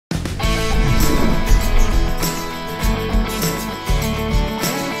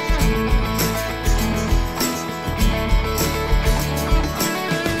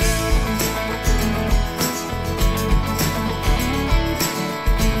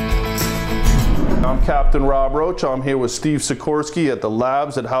I'm Captain Rob Roach. I'm here with Steve Sikorsky at the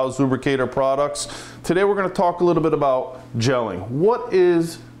labs at Howes Lubricator Products. Today we're going to talk a little bit about gelling. What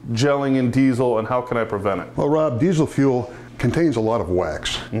is gelling in diesel and how can I prevent it? Well, Rob, diesel fuel contains a lot of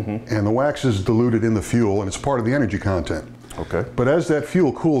wax, and the wax is diluted in the fuel and it's part of the energy content. Okay. But as that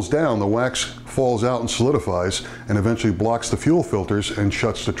fuel cools down, the wax falls out and solidifies and eventually blocks the fuel filters and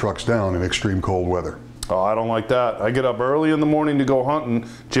shuts the trucks down in extreme cold weather. Oh, I don't like that. I get up early in the morning to go hunting.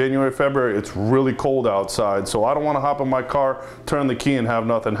 January, February, it's really cold outside, so I don't want to hop in my car, turn the key, and have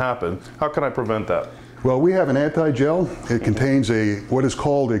nothing happen. How can I prevent that? Well, we have an anti-gel. It contains what is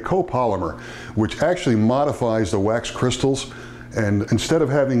called a copolymer, which actually modifies the wax crystals. And instead of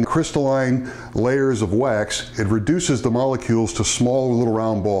having crystalline layers of wax, it reduces the molecules to small little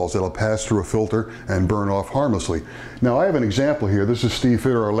round balls that'll pass through a filter and burn off harmlessly. Now I have an example here. This is Steve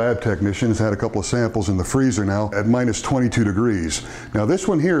Fitter, our lab technician. He's had a couple of samples in the freezer now at minus 22 degrees. Now this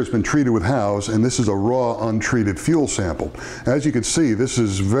one here has been treated with Howes, and this is a raw untreated fuel sample. As you can see, this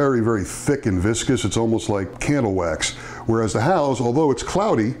is very, very thick and viscous. It's almost like candle wax. Whereas the Howes, although it's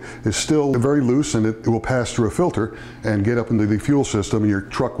cloudy, is still very loose, and it will pass through a filter and get up into the fuel system, and your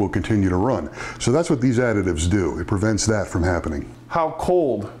truck will continue to run. So that's what these additives do. It prevents that from happening. How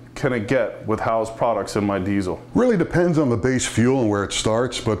cold can it get with Howes products in my diesel? Really depends on the base fuel and where it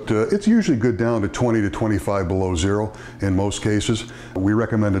starts, but it's usually good down to 20 to 25 below zero in most cases. We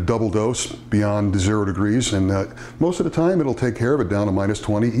recommend a double dose beyond 0 degrees, and most of the time it'll take care of it down to minus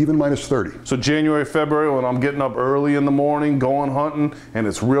 20, even minus 30. So January, February, when I'm getting up early in the morning, going hunting, and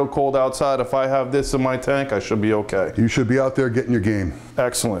it's real cold outside, if I have this in my tank, I should be okay. You should be out there getting your game.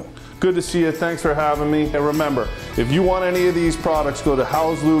 Excellent. Good to see you. Thanks for having me. And remember, if you want any of these products, go to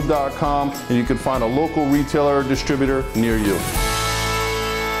howslube.com and you can find a local retailer or distributor near you.